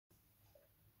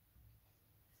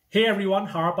Hey everyone,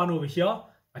 Harapan over here.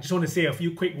 I just want to say a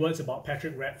few quick words about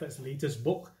Patrick Redford's latest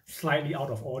book, Slightly Out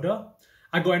of Order.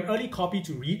 I got an early copy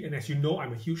to read, and as you know,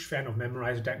 I'm a huge fan of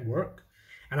memorized deck work.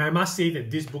 And I must say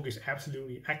that this book is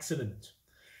absolutely excellent.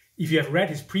 If you have read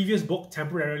his previous book,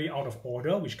 Temporarily Out of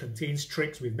Order, which contains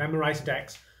tricks with memorized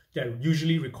decks that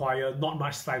usually require not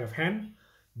much sleight of hand,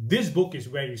 this book is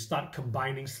where you start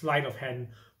combining sleight of hand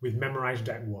with memorized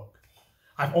deck work.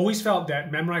 I've always felt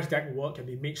that memorized deck work can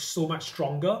be made so much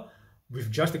stronger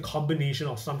with just a combination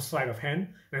of some sleight of hand,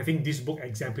 and I think this book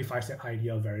exemplifies that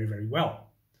idea very, very well.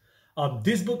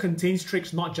 This book contains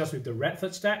tricks not just with the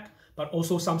Redford stack, but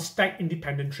also some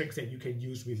stack-independent tricks that you can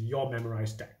use with your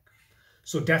memorized deck.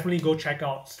 So definitely go check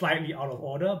out Slightly Out of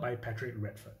Order by Patrick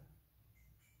Redford.